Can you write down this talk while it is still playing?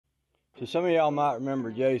So some of y'all might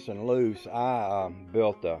remember Jason Luce. I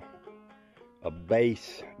built a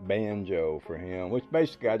bass banjo for him, which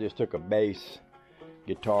basically I just took a bass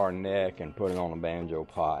guitar neck and put it on a banjo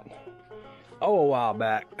pot. Oh, a while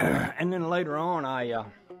back. And then later on, I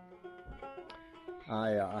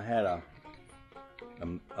had a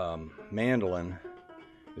mandolin.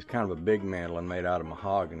 It was kind of a big mandolin made out of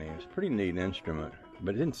mahogany. It was a pretty neat instrument,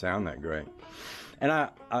 but it didn't sound that great. And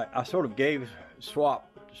I sort of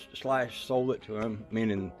sold it to him,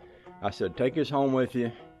 meaning I said, take this home with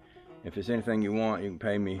you. If there's anything you want, you can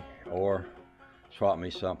pay me or swap me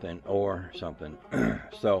something or something.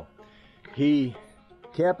 So he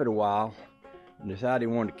kept it a while and decided he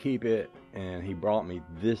wanted to keep it, and he brought me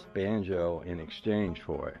this banjo in exchange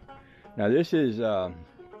for it. Now this is a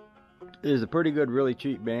pretty good, really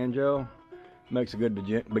cheap banjo. Makes a good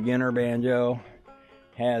beginner banjo.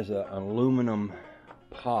 Has an aluminum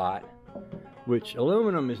pot, which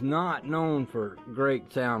aluminum is not known for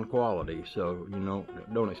great sound quality, so you know,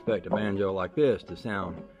 don't expect a banjo like this to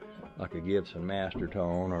sound like a Gibson Master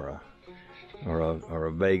Tone or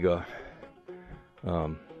a Vega,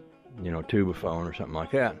 tubaphone or something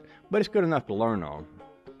like that. But it's good enough to learn on.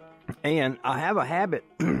 And I have a habit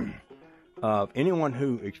of anyone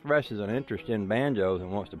who expresses an interest in banjos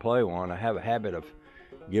and wants to play one, I have a habit of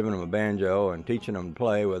giving them a banjo and teaching them to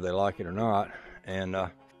play whether they like it or not. And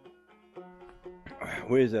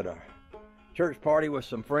we was at a church party with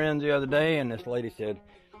some friends the other day, and this lady said,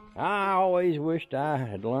 I always wished I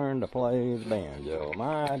had learned to play the banjo.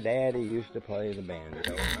 My daddy used to play the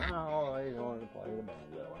banjo. I always wanted to play the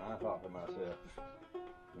banjo. And I thought to myself,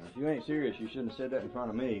 if you ain't serious, you shouldn't have said that in front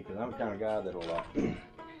of me, because I'm the kind of guy that'll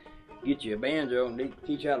get you a banjo and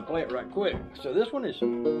teach you how to play it right quick. So this one is,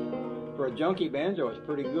 for a junky banjo, it's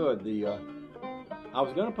pretty good. I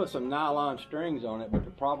was going to put some nylon strings on it, but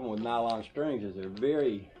the problem with nylon strings is they're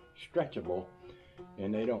very stretchable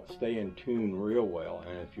and they don't stay in tune real well.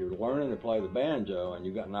 And if you're learning to play the banjo and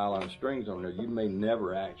you've got nylon strings on there, you may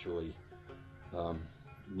never actually, learn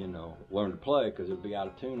to play, because it'll be out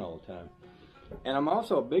of tune all the time. And I'm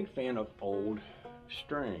also a big fan of old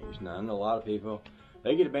strings. Now, I know a lot of people,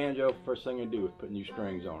 they get a banjo, first thing they do is put new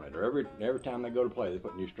strings on it. Or every time they go to play, they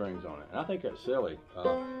put new strings on it. And I think that's silly.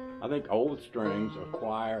 I think old strings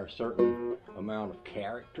acquire a certain amount of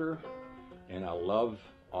character, and I love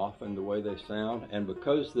often the way they sound. And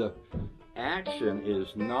because the action is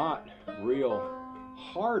not real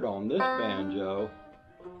hard on this banjo,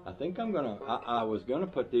 I think I was gonna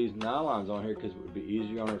put these nylons on here because it would be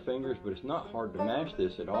easier on her fingers, but it's not hard to match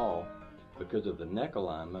this at all because of the neck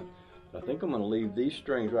alignment. But I think I'm gonna leave these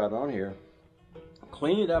strings right on here,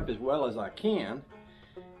 clean it up as well as I can,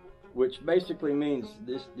 which basically means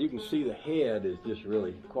this, you can see the head is just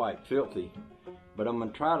really quite filthy. But I'm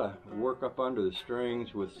gonna try to work up under the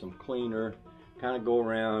strings with some cleaner, kind of go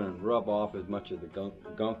around and rub off as much of the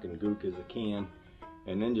gunk and gook as I can.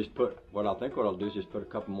 And then just what I'll do is just put a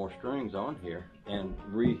couple more strings on here and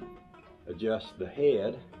readjust the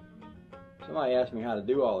head. Somebody asked me how to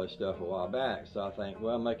do all this stuff a while back, so I think,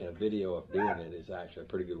 well, making a video of doing it is actually a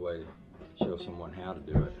pretty good way to show someone how to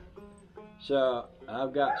do it. So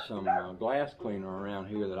I've got some glass cleaner around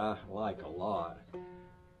here that I like a lot,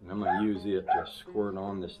 and I'm going to use it to squirt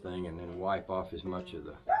on this thing and then wipe off as much of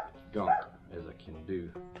the gunk as I can do.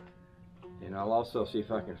 And I'll also see if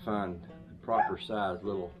I can find the proper size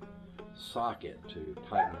little socket to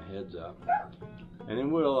tighten the heads up. And then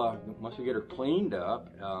we'll, once we get her cleaned up,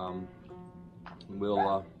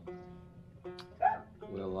 we'll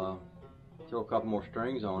throw a couple more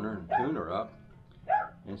strings on her and tune her up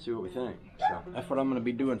and see what we think. So that's what I'm going to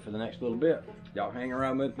be doing for the next little bit. Y'all hang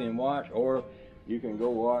around with me and watch, or you can go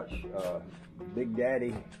watch Big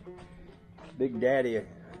Daddy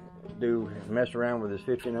mess around with his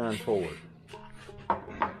 59 Ford.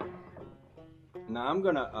 Now I'm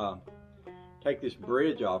going to take this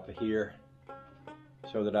bridge off of here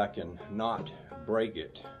so that I can not break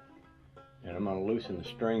it. And I'm going to loosen the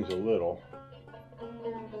strings a little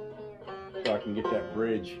so I can get that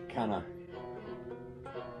bridge kind of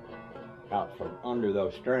out from under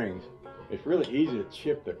those strings. It's really easy to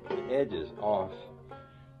chip the edges off.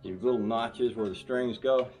 These little notches where the strings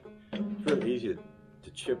go, it's really easy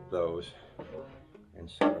to chip those. And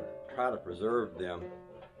so try to preserve them.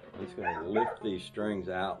 I'm just going to lift these strings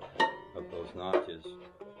out of those notches.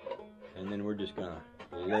 And then we're just going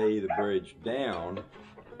to lay the bridge down,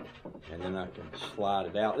 and then I can slide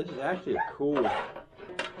it out. This is actually a cool,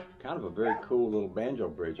 kind of a very cool little banjo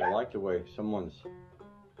bridge. I like the way someone's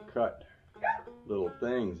cut little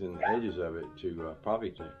things in the edges of it to probably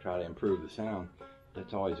to try to improve the sound.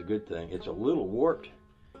 That's always a good thing. It's a little warped,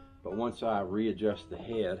 but once I readjust the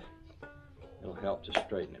head, It'll help to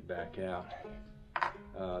straighten it back out.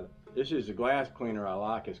 This is the glass cleaner I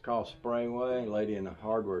like. It's called Sprayway, lady in the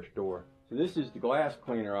hardware store. So this is the glass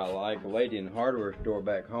cleaner I like. A lady in the hardware store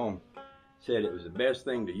back home said it was the best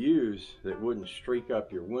thing to use that wouldn't streak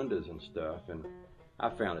up your windows and stuff, and I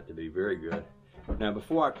found it to be very good. Now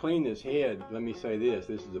before I clean this head, let me say this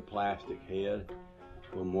is a plastic head.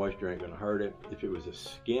 A little moisture ain't gonna hurt it. If it was a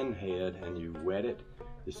skin head and you wet it,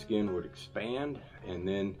 the skin would expand, and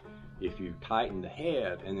then if you tighten the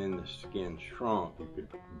head and then the skin shrunk, you could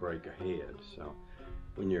break a head. So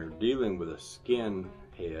when you're dealing with a skin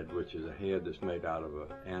head, which is a head that's made out of an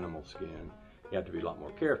animal skin, you have to be a lot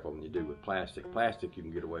more careful than you do with plastic. Plastic you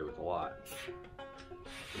can get away with a lot.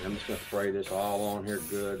 And I'm just gonna spray this all on here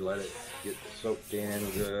good, let it get soaked in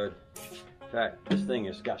good. In fact, this thing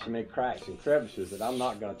has got so many cracks and crevices that I'm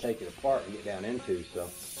not gonna take it apart and get down into, so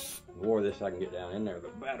the more of this I can get down in there, the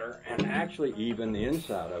better. And actually, even the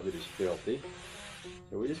inside of it is filthy.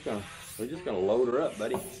 So we're just gonna load her up,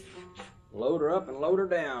 buddy. Load her up and load her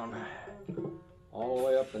down, all the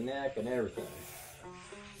way up the neck and everything.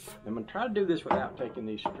 I'm gonna try to do this without taking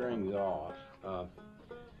these strings off,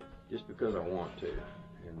 just because I want to.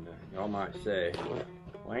 And y'all might say,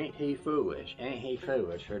 well, ain't he foolish? Ain't he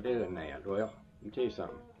foolish for doing that? Well, let me tell you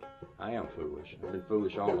something. I am foolish. I've been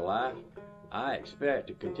foolish all my life. I expect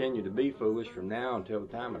to continue to be foolish from now until the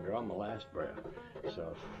time I draw my last breath.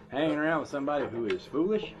 So hanging around with somebody who is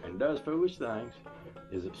foolish and does foolish things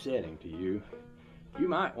is upsetting to you. You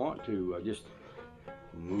might want to just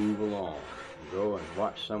move along. Go and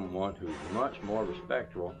watch someone who's much more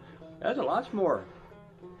respectable. There's a lot more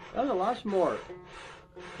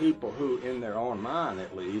people who, in their own mind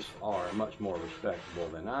at least, are much more respectable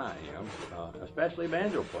than I am, especially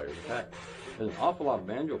banjo players. In fact, there's an awful lot of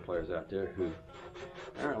banjo players out there who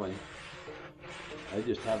apparently they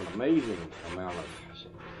just have an amazing amount of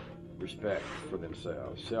respect for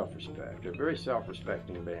themselves, self-respect. They're very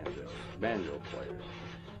self-respecting banjo players.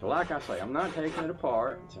 So like I say, I'm not taking it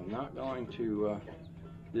apart, so I'm not going to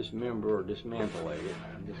dismember or dismantle it.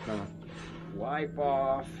 I'm just going to wipe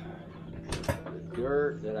off the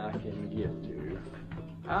dirt that I can get to.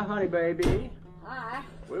 Hi, honey baby. Hi.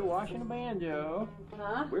 We're washing a banjo.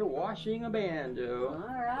 Huh? We're washing a banjo. All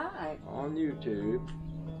right. On YouTube.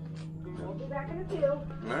 We'll be back in a few.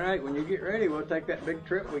 All right, when you get ready, we'll take that big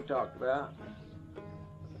trip we talked about.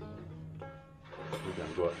 We're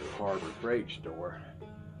gonna go up to the Harbor Freight store.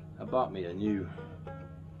 I bought me a new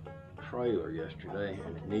trailer yesterday,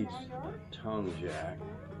 and it needs a tongue jack.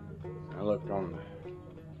 I looked on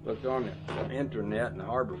the internet, and the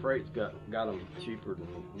Harbor Freight's got them cheaper than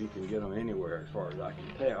you can get them anywhere, as far as I can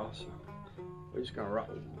tell. So we're just gonna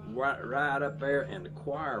ride up there and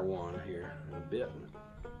acquire one here in a bit.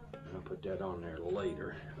 I'll put that on there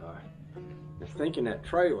later. I was thinking that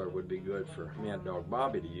trailer would be good for Mad Dog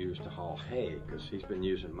Bobby to use to haul hay, because he's been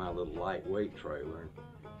using my little lightweight trailer.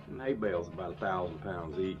 And hay bales about 1,000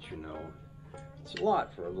 pounds each, you know. It's a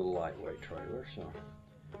lot for a little lightweight trailer, so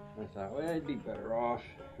I thought, well, it'd be better off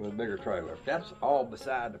with a bigger trailer. That's all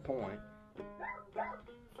beside the point.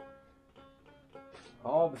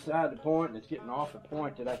 All beside the point, and it's getting off the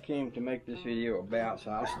point that I came to make this video about,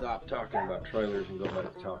 so I'll stop talking about trailers and go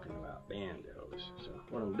back to talking about banjos. So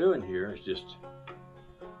what I'm doing here is just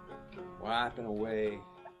wiping away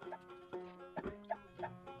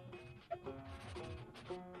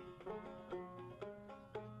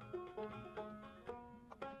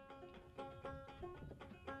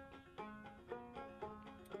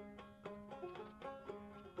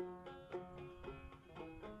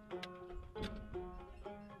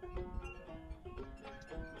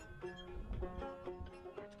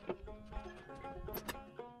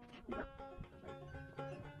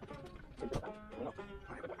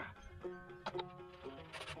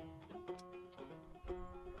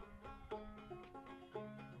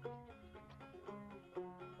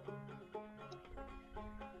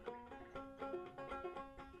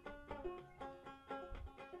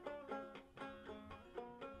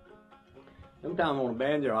Sometimes on a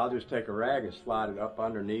banjo, I'll just take a rag and slide it up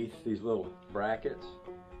underneath these little brackets,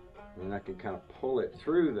 and I can kind of pull it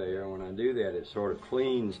through there. When I do that, it sort of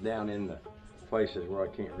cleans down in the places where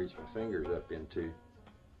I can't reach my fingers up into.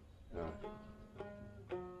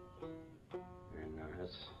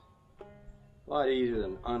 That's a lot easier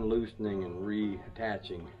than unloosening and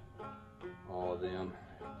reattaching all of them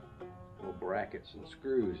little brackets and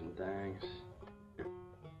screws and things.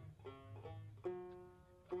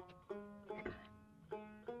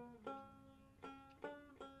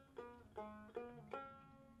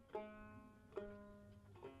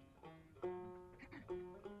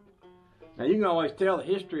 Now you can always tell the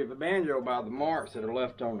history of a banjo by the marks that are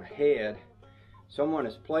left on the head. someone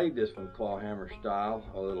has played this one clawhammer style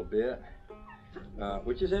a little bit,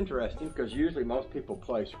 which is interesting because usually most people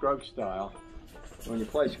play scrug style. When you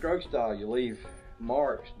play scrug style, you leave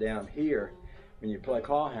marks down here. When you play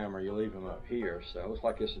clawhammer, you leave them up here. So it looks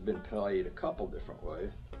like this has been played a couple different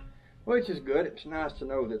ways, which is good. It's nice to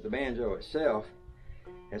know that the banjo itself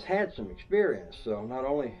has had some experience. So not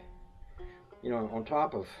only, you know, on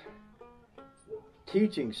top of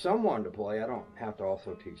teaching someone to play, I don't have to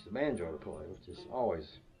also teach the banjo to play, which is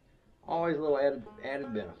always a little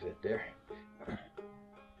added benefit there.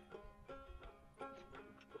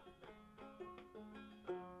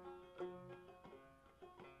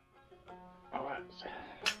 All right,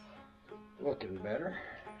 looking better.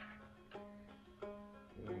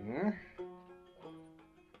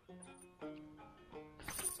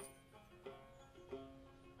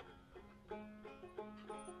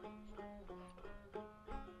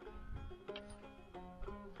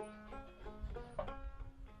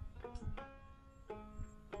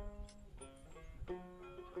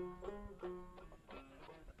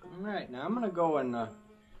 Alright, now I'm going to go and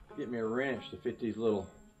get me a wrench to fit these little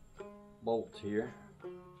bolts here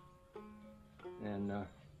and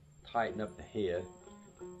tighten up the head,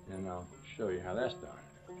 and I'll show you how that's done.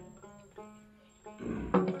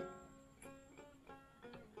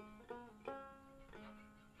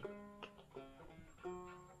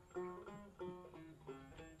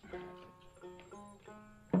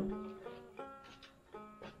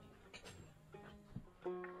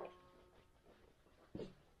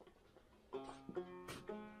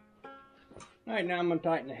 Alright, now I'm going to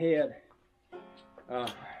tighten the head. The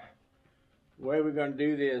way we're going to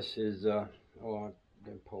do this is, oh, I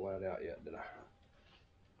didn't pull that out yet, did I?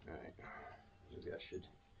 Alright, maybe I should.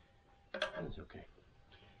 That's okay.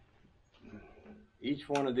 Each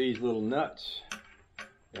one of these little nuts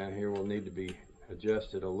down here will need to be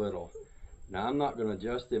adjusted a little. Now I'm not going to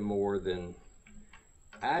adjust them more than,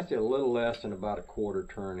 actually a little less than about a quarter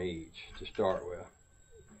turn each to start with.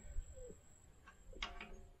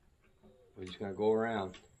 We're just going to go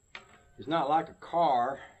around. It's not like a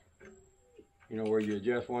car, you know, where you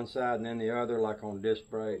adjust one side and then the other, like on disc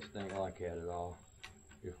brakes. It ain't like that at all.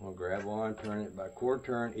 You just want to grab one, turn it by a quarter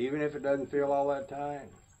turn, even if it doesn't feel all that tight.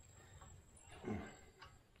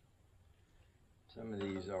 Some of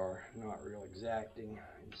these are not real exacting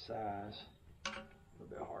in size. A little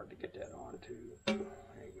bit hard to get that on too. There you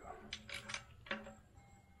go.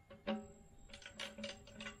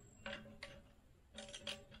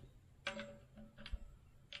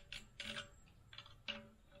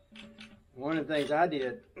 One of the things I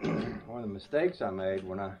did, one of the mistakes I made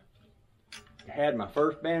when I had my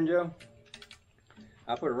first banjo,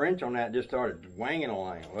 I put a wrench on that and just started wanging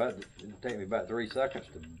along. Well, it would take me about 3 seconds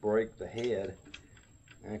to break the head.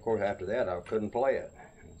 And of course after that I couldn't play it.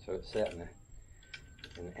 And so it sat in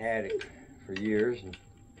the attic for years. And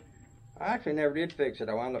I actually never did fix it.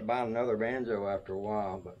 I wound up buying another banjo after a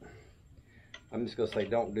while, but I'm just going to say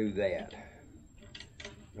don't do that.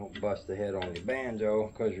 Don't bust the head on your banjo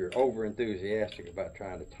because you're over enthusiastic about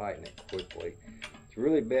trying to tighten it quickly. It's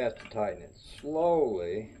really best to tighten it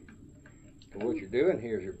slowly. And what you're doing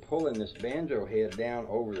here is you're pulling this banjo head down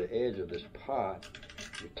over the edge of this pot.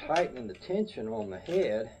 You're tightening the tension on the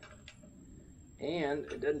head, and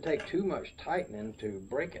it doesn't take too much tightening to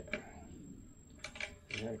break it.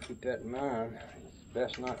 You have to keep that in mind. It's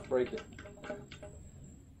best not to break it.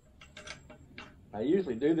 I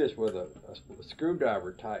usually do this with a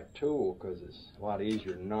screwdriver type tool because it's a lot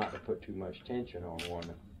easier not to put too much tension on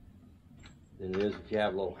one than it is if you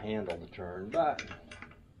have a little handle to turn. But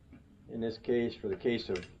in this case, for the case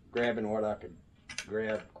of grabbing what I could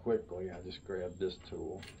grab quickly, I just grabbed this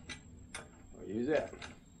tool. I'll use that.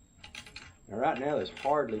 Now right now there's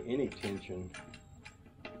hardly any tension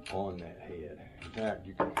on that head. In fact,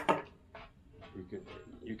 you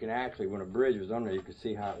can actually, when a bridge was on there, you can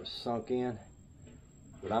see how it was sunk in.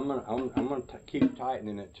 But I'm gonna keep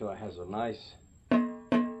tightening it till it has a nice.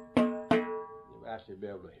 You'll actually be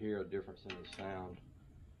able to hear a difference in the sound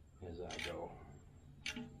as I go.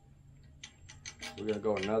 We're gonna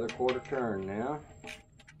go another quarter turn now.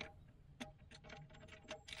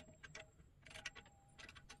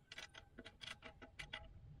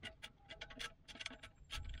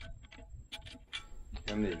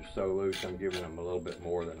 Some of these are so loose, I'm giving them a little bit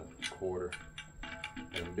more than a quarter.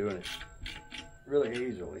 And I'm doing it really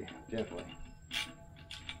easily, gently.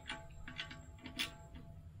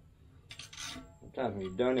 Sometimes when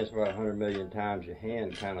you've done this about 100 million times, your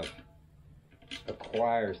hand kind of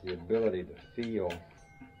acquires the ability to feel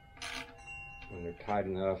when they're tight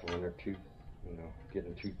enough or when they're too, you know,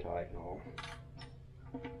 getting too tight and all.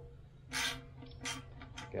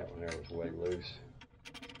 That one there was way loose.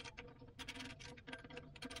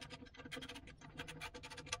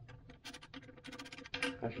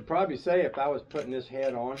 I should probably say if I was putting this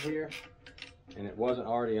head on here and it wasn't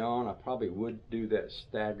already on, I probably would do that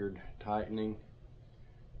staggered tightening,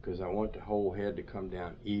 because I want the whole head to come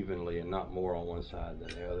down evenly and not more on one side than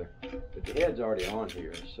the other. But the head's already on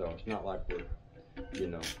here, so it's not like we're, you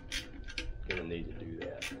know, gonna need to do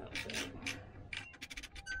that.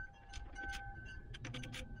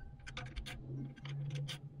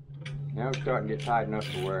 Now we're starting to get tight enough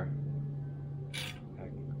to where I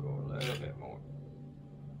can go a little bit more,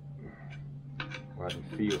 where I can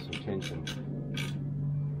feel some tension.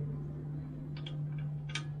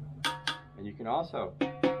 And you can also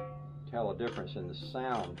tell a difference in the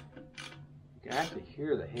sound. You can actually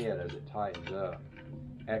hear the head as it tightens up,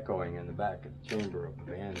 echoing in the back of the chamber of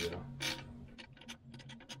the banjo.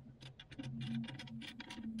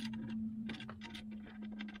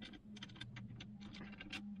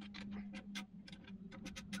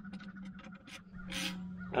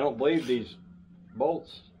 I don't believe these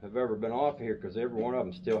bolts have ever been off here, because every one of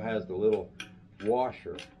them still has the little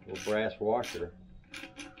washer, little brass washer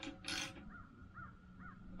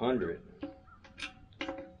under it.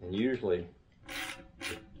 And usually,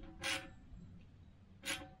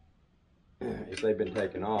 if they've been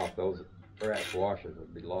taken off, those brass washers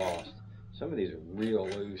would be lost. Some of these are real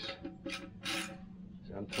loose.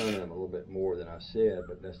 So I'm turning them a little bit more than I said,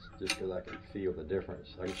 but that's just because I can feel the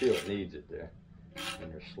difference. I can feel it needs it there,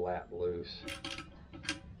 and they're slapped loose.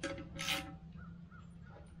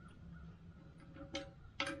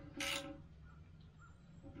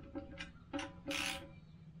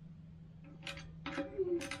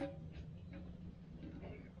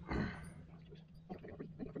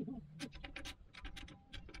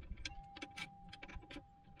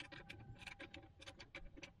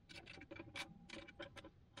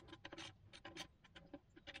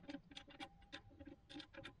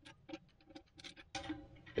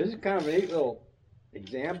 This is kind of a neat little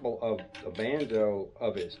example of a banjo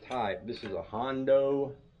of its type. This is a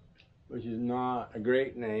Hondo, which is not a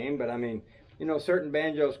great name, but I mean, you know, certain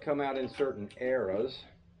banjos come out in certain eras,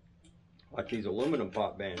 like these aluminum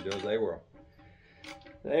pot banjos.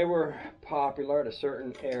 They were popular at a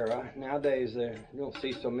certain era. Nowadays, you don't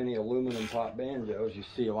see so many aluminum pot banjos. You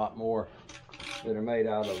see a lot more that are made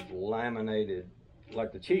out of laminated,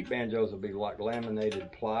 like the cheap banjos would be like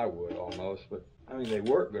laminated plywood almost, but I mean, they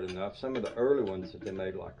work good enough. Some of the early ones that they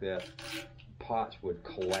made like that, pots would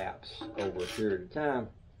collapse over a period of time.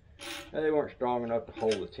 Now, they weren't strong enough to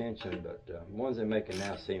hold the tension, but ones they're making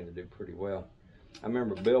now seem to do pretty well. I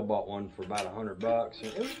remember Bill bought one for about $100,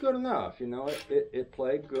 and it was good enough. You know, it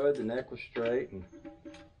played good. The neck was straight, and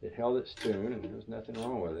it held its tune, and there was nothing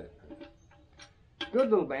wrong with it. Good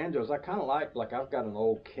little banjos. I kind of like I've got an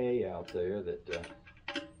old K out there that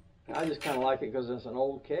I just kind of like it because it's an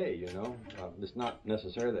old K, you know. It's not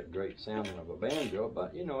necessarily that great sounding of a banjo,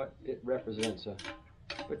 but you know, it represents a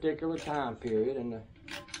particular time period in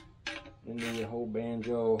the whole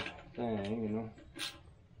banjo thing, you know.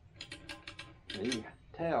 And you can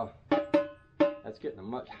tell that's getting a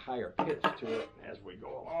much higher pitch to it as we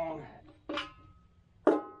go along. And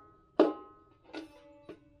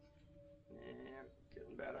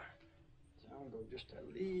getting better. So I'll go just a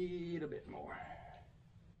little bit more.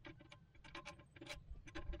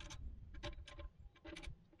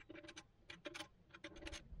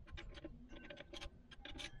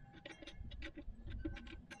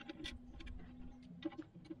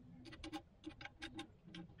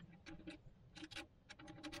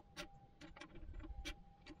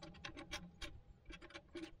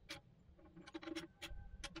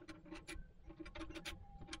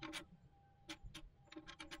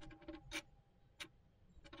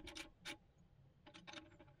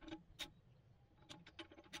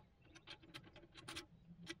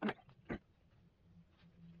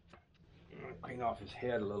 Clean off his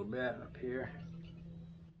head a little bit up here.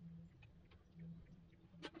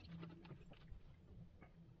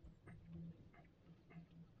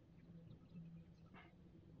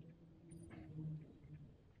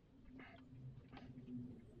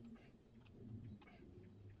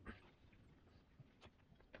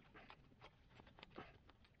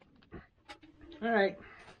 All right,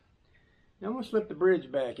 now I'm gonna slip the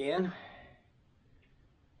bridge back in.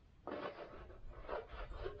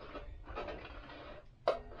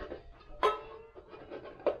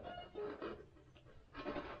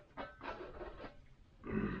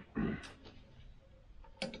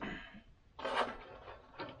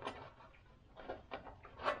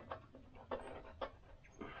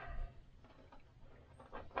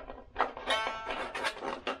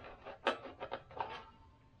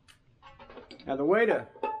 Now the way to, let's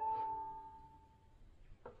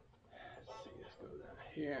see, let's go down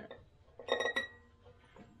here.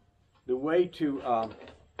 The way to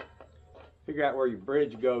figure out where your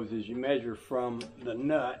bridge goes is you measure from the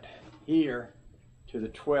nut here to the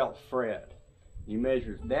 12th fret. You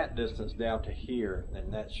measure that distance down to here,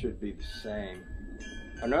 and that should be the same.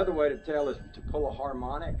 Another way to tell is to pull a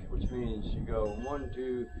harmonic, which means you go 1,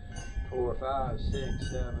 2, 4, 5,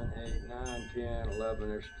 6, 7, 8, 9, 10, 11,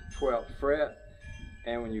 there's the 12th fret.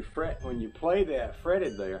 And when you play that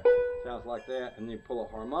fretted there, sounds like that, and then you pull a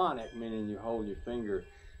harmonic, meaning you hold your finger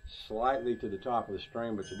slightly to the top of the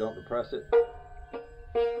string, but you don't depress it.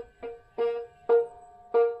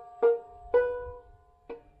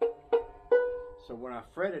 So when I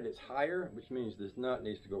fret it, it's higher, which means this nut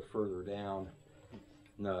needs to go further down.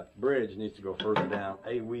 Bridge needs to go further down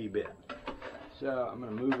a wee bit. So I'm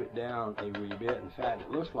going to move it down a wee bit. In fact,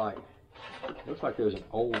 it looks like there's an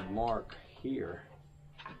old mark here.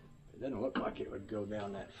 It doesn't look like it would go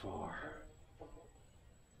down that far.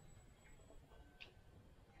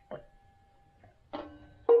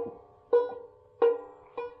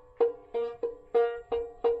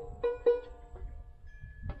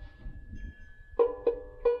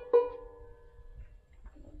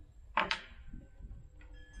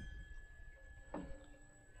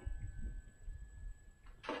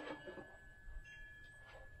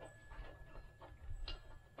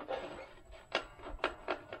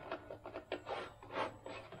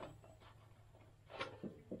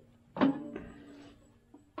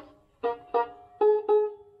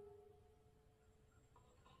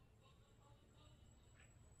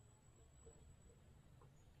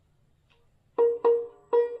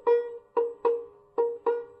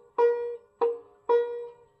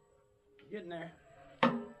 Getting there.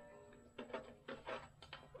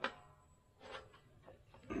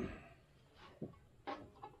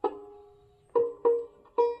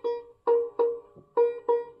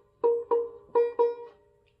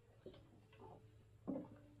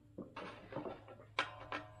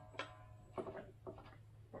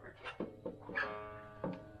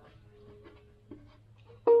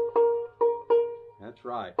 That's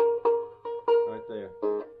right. Right there.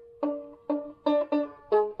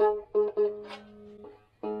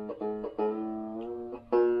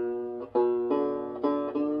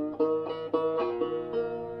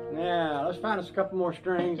 Find us a couple more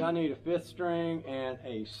strings. I need a 5th string and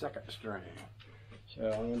a 2nd string. So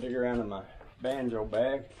I'm going to dig around in my banjo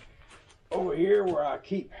bag over here where I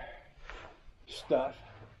keep stuff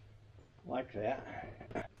like that.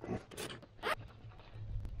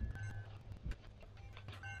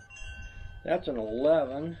 That's an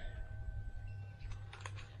 11.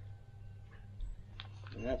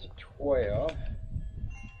 And that's a 12.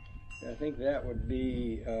 I think that would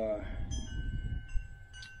be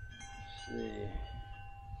see,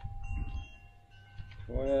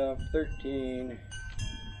 12, 13,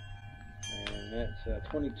 and that's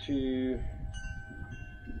 22.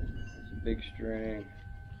 That's a big string.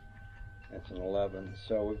 That's an 11.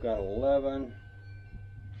 So we've got 11.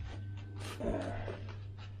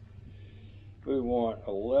 We want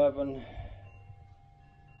 11.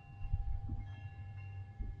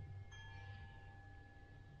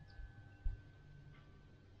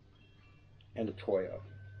 And a 12.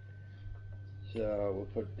 So we'll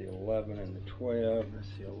put the 11 and the 12. Let's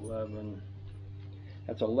see, 11.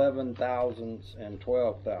 That's 11 thousandths and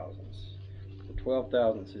 12 thousandths. The 12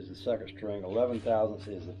 thousandths is the 2nd string, 11 thousandths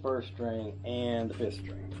is the 1st string, and the 5th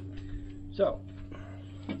string. So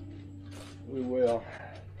we will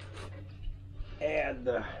add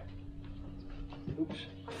the,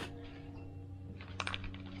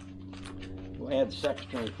 we'll add the 2nd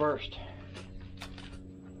string first,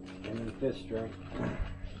 and then the 5th string.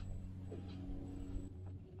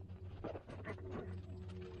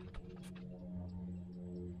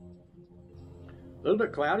 A little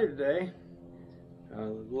bit cloudy today, a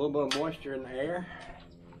little bit of moisture in the air.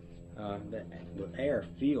 The air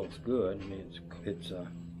feels good. I mean, it's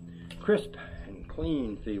crisp and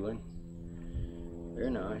clean feeling.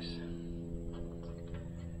 Very nice.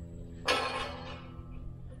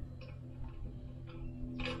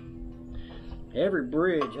 Every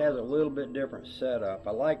bridge has a little bit different setup.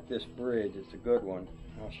 I like this bridge. It's a good one.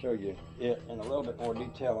 I'll show you it in a little bit more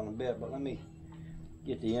detail in a bit, but let me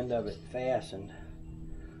get the end of it fastened.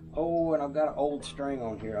 Oh, and I've got an old string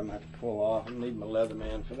on here I'm going to have to pull off. I need my leather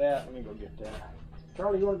man for that. Let me go get that.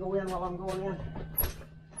 Charlie, you want to go in while I'm going in?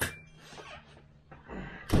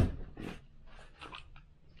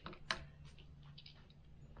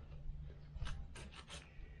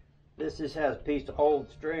 This just has a piece of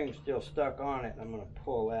old string still stuck on it. I'm going to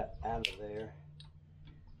pull that out of there.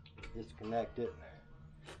 disconnect it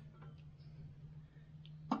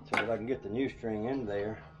so that I can get the new string in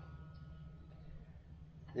there.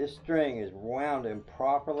 This string is wound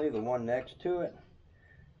improperly, the one next to it,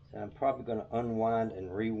 so I'm probably going to unwind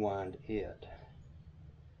and rewind it.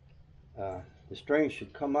 The string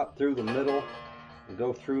should come up through the middle and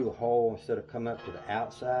go through the hole instead of come up to the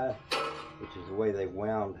outside, which is the way they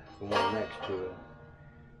wound the one next to it.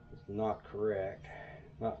 It's not correct.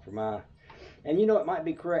 Not for my... And you know, it might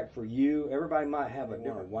be correct for you. Everybody might have a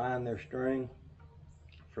different wind their string.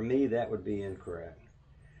 For me, that would be incorrect.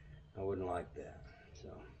 I wouldn't like that. So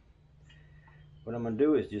what I'm going to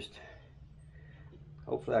do is just...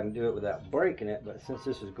 Hopefully I can do it without breaking it, but since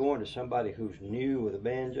this is going to somebody who's new with a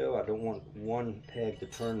banjo, I don't want one peg to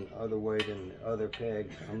turn the other way than the other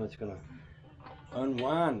peg. I'm just going to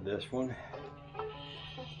unwind this one,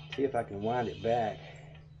 see if I can wind it back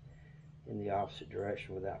in the opposite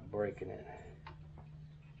direction without breaking it.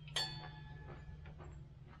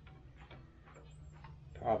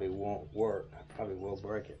 Probably won't work. I probably will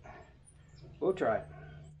break it. We'll try it.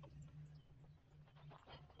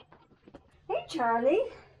 Hey, Charlie.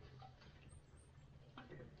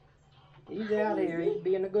 He's out here. He's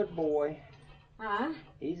being a good boy. Huh?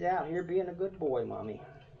 He's out here being a good boy, Mommy.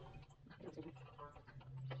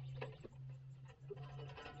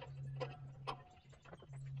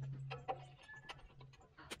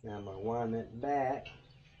 Now I'm going to wind that back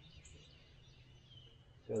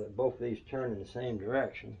so that both of these turn in the same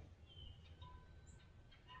direction.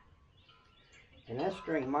 And that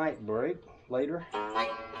string might break later,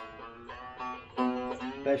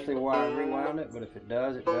 especially while I rewound it, but if it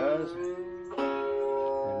does, it does.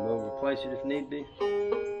 And we'll replace it if need be.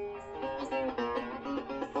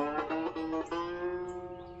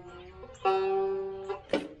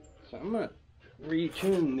 So I'm going to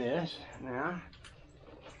retune this now.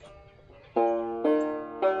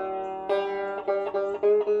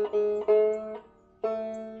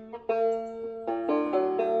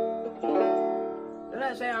 Does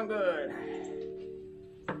that sound good?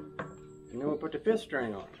 And then we'll put the fifth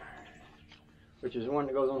string on, which is the one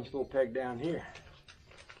that goes on this little peg down here.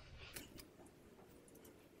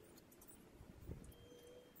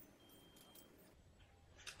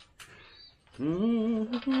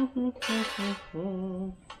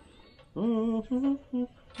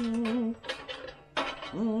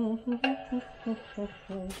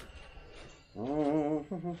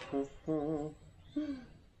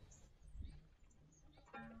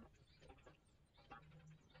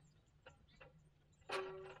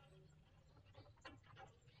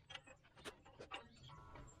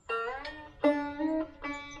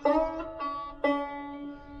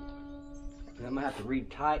 I'm gonna have to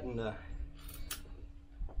retighten the.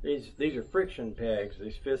 These are friction pegs.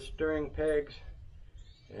 These fifth string pegs,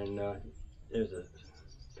 and there's a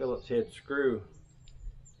Phillips head screw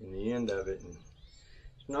in the end of it, and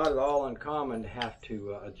it's not at all uncommon to have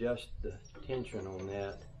to adjust the tension on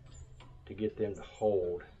that to get them to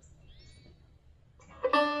hold.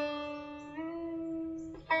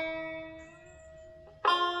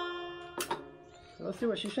 So let's see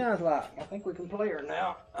what she sounds like. I think we can play her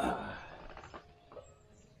now.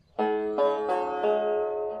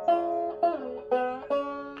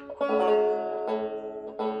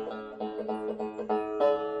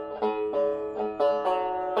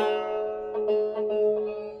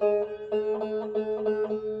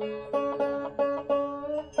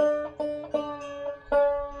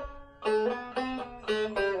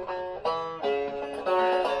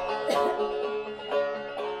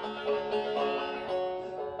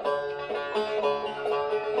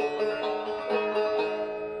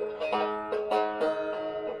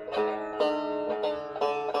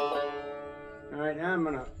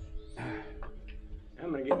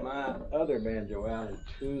 I'm gonna get my other banjo out and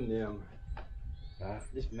tune them.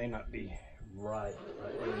 This may not be right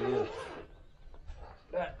where it is.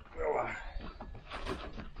 But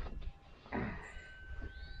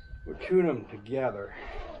we'll tune them together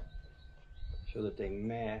so that they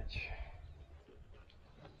match.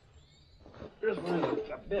 This one is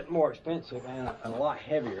a bit more expensive and a lot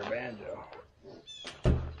heavier banjo.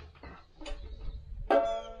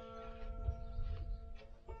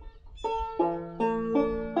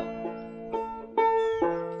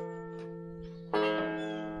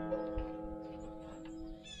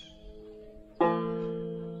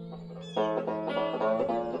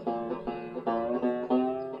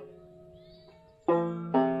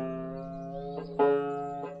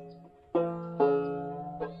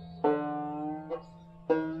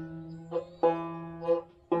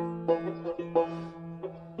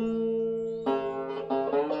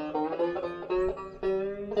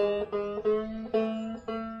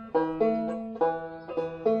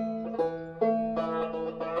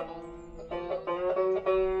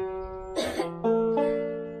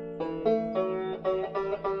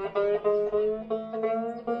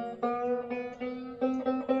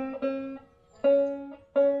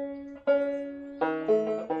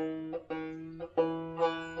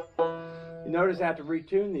 notice I have to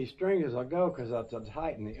retune these strings as I go because at the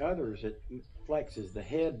height and the others it flexes the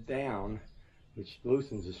head down, which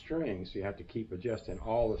loosens the strings, so you have to keep adjusting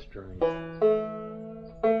all the strings.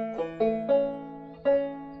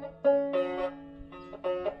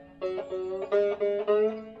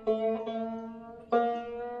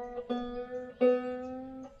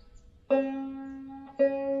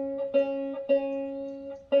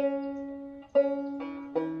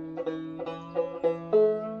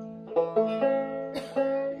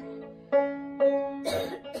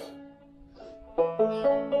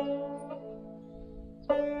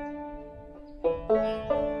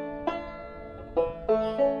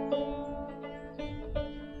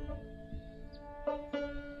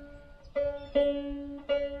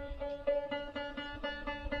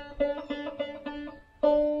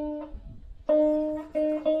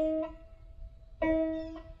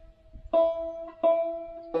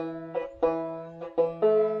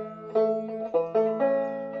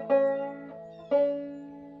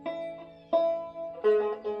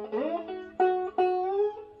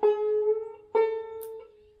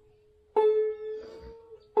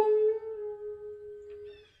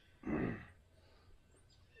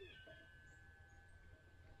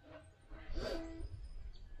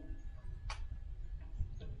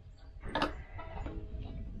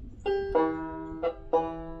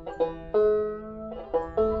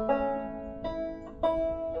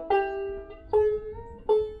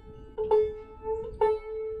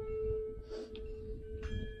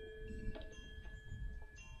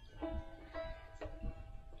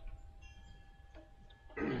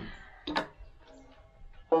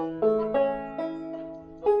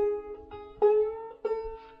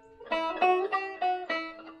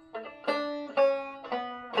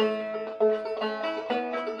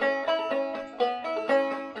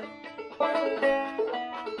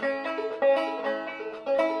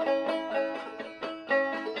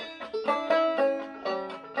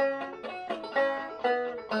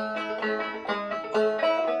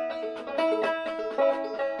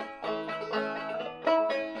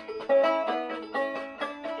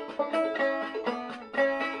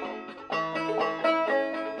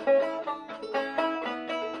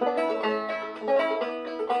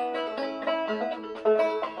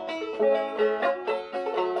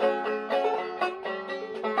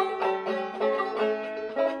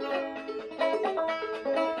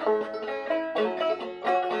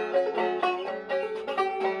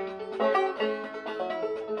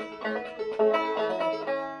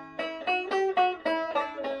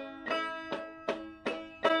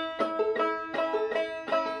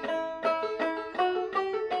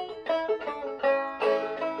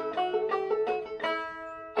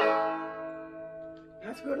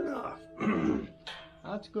 That's good enough.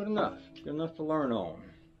 That's good enough. Good enough to learn on.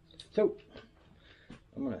 So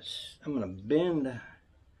I'm gonna bend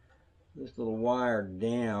this little wire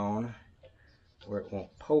down where it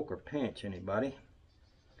won't poke or pinch anybody,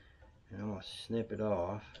 and I'm gonna snip it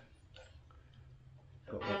off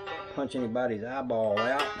so it won't punch anybody's eyeball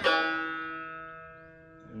out.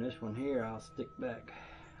 And this one here I'll stick back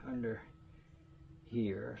under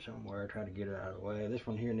here somewhere, try to get it out of the way. This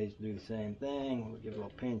one here needs to do the same thing. We'll give it a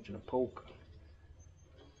little pinch and a poke.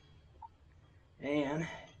 And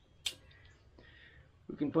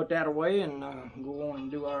we can put that away and go on and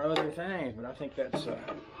do our other things. But I think that's a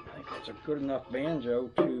good enough banjo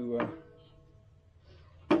to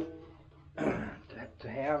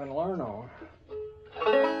have and learn on.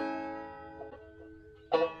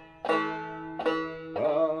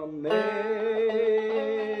 Amazing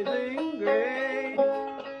grace,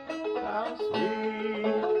 how sweet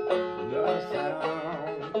the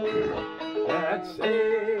sound that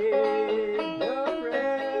saved a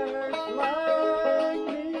wretch like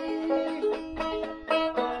me. I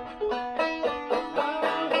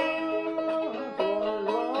was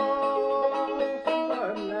lost,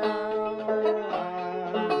 but now I'm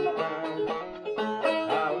found.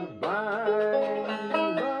 I was blind,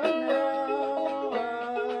 but now I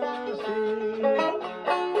see.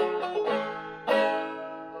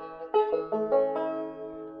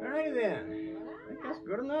 Alrighty then, I think that's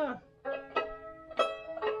good enough.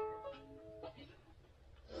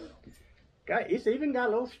 It's even got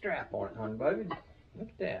a little strap on it, honey, baby. Look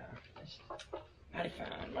at that. It's mighty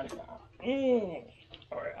fine, mighty fine.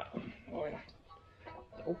 Oh yeah, oh yeah.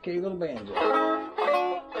 Okay, little banjo.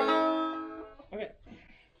 Okay.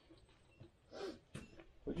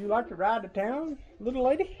 Would you like to ride to town, little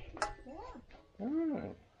lady? Yeah.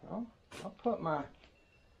 Alright. I'll put my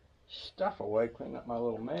stuff away, clean up my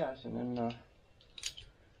little mess, and then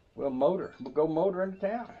we'll go motor into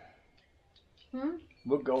town.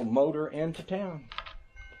 We'll go motor into town.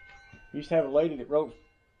 used to have a lady that wrote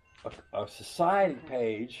a society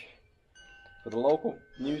page for the local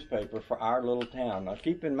newspaper for our little town. Now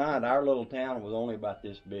keep in mind, our little town was only about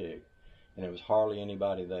this big, and there was hardly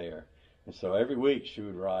anybody there. And so every week she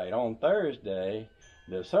would write, on Thursday,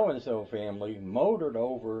 the so-and-so family motored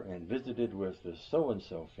over and visited with the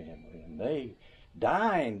so-and-so family, and they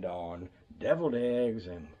dined on deviled eggs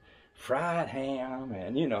and fried ham,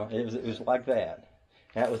 and you know, it was like that.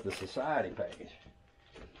 That was the society page.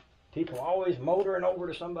 People always motoring over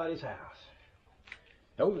to somebody's house.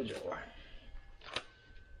 Oh, the joy.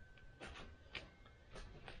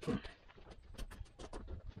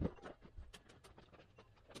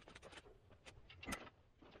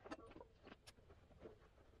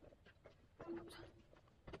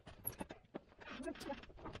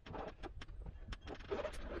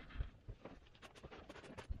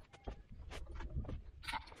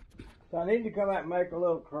 So I need to come out and make a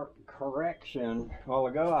little correction. A while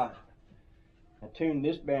ago I tuned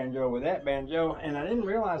this banjo with that banjo, and I didn't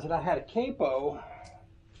realize that I had a capo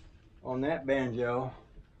on that banjo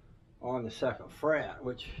on the 2nd fret,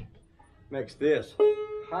 which makes this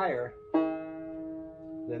higher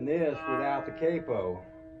than this without the capo.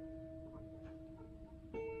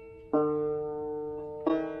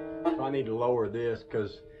 So I need to lower this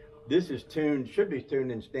because this is tuned, should be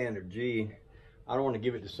tuned in standard G. I don't want to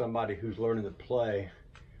give it to somebody who's learning to play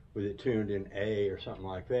with it tuned in A or something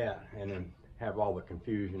like that, and then have all the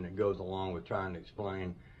confusion that goes along with trying to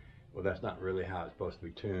explain, well, that's not really how it's supposed to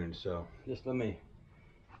be tuned. So just let me,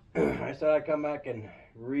 I said I'd come back and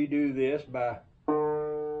redo this by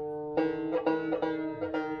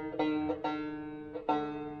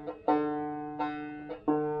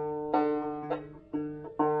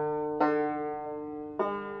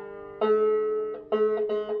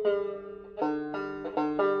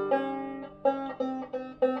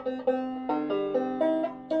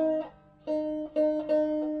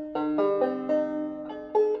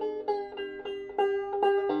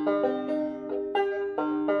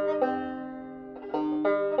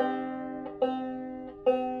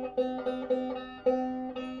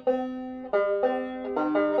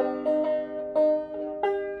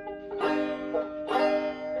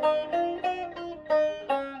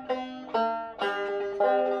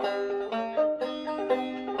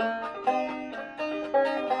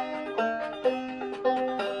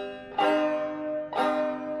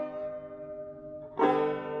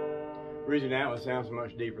the reason that one sounds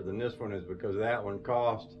much deeper than this one is because that one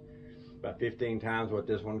cost about 15 times what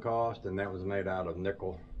this one cost, and that was made out of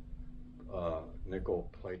nickel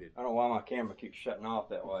plated. I don't know why my camera keeps shutting off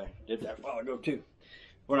that way. Did that a while ago too.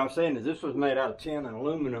 What I'm saying is this was made out of tin and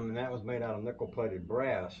aluminum, and that was made out of nickel plated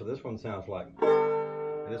brass. So this one sounds like,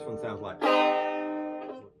 and this one sounds like kind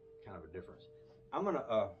of a difference. I'm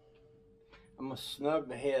gonna snug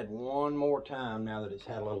the head one more time now that it's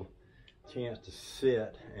had a little chance to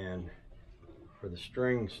sit, and for the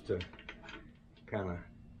strings to kind of,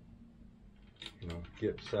 you know,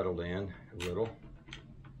 get settled in a little.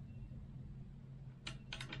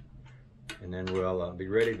 And then we'll be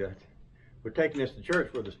ready to, we're taking this to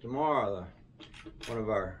church with us tomorrow. One of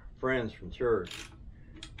our friends from church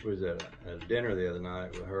was at a dinner the other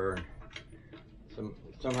night with her. And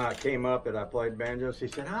somehow it came up that I played banjo. She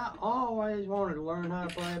said, I always wanted to learn how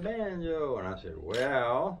to play banjo. And I said,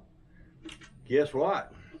 well, guess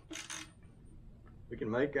what? We can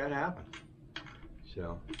make that happen.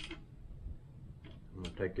 So I'm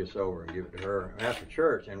gonna take this over and give it to her after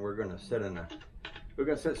church, and we're gonna sit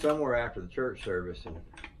somewhere after the church service and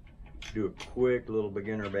do a quick little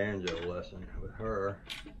beginner banjo lesson with her,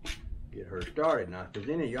 get her started. Now, if there's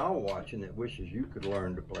any of y'all watching that wishes you could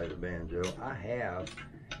learn to play the banjo, I have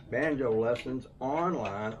banjo lessons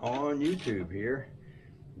online on YouTube here.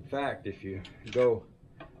 In fact, if you go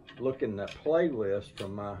look in the playlist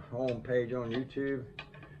from my home page on YouTube,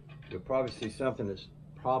 you'll probably see something that's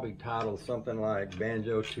probably titled something like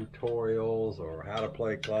Banjo Tutorials or How to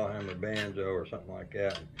Play Clawhammer Banjo or something like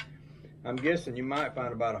that. I'm guessing you might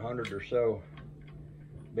find about 100 or so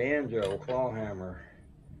banjo clawhammer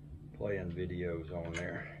playing videos on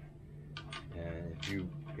there. And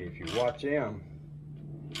if you watch them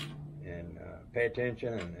and pay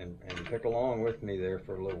attention and pick along with me there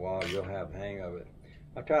for a little while, you'll have the hang of it.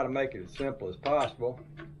 I try to make it as simple as possible.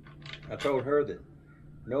 I told her that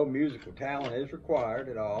no musical talent is required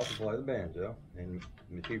at all to play the banjo, and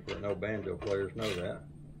the people that know banjo players know that.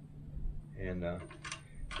 And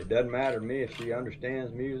it doesn't matter to me if she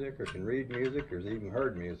understands music or can read music or has even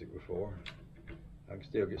heard music before. I can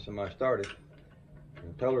still get somebody started.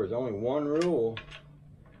 And I told her there's only one rule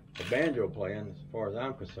for banjo playing as far as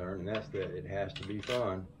I'm concerned, and that's that it has to be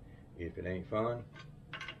fun. If it ain't fun,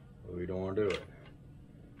 but we don't want to do it.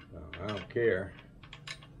 I don't care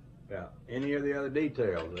about any of the other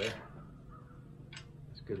details there.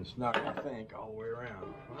 It's good and snug, I think, all the way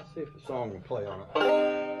around. Let's see if the song can play on it.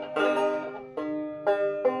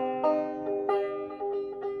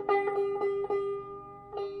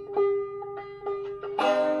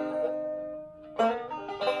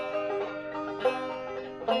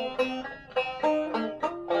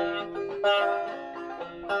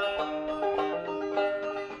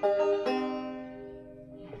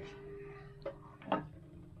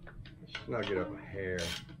 Snug it up a hair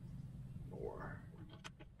more.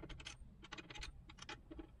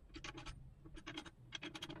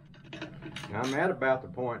 Now I'm at about the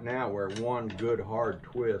point now where one good hard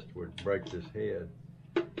twist would break this head.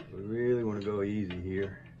 We really want to go easy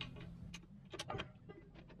here. I'll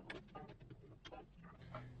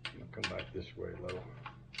come back this way a little.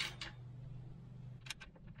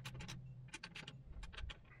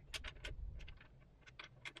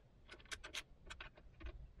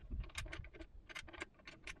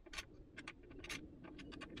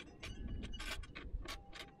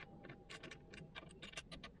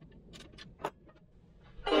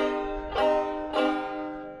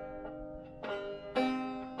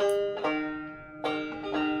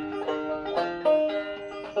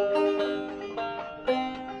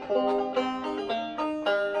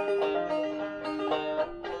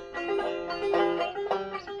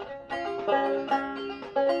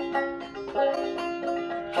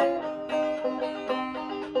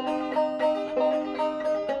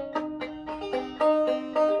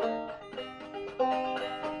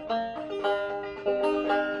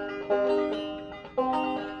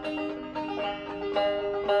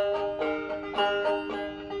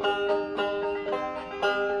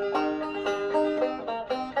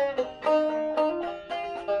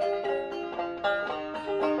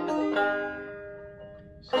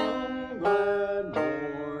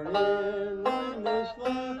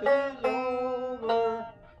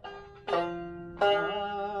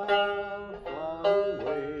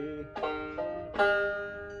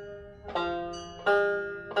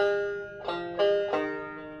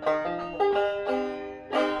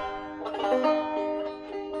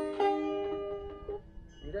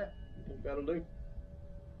 That'll do.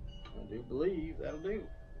 I do believe that'll do.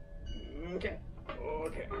 Okay.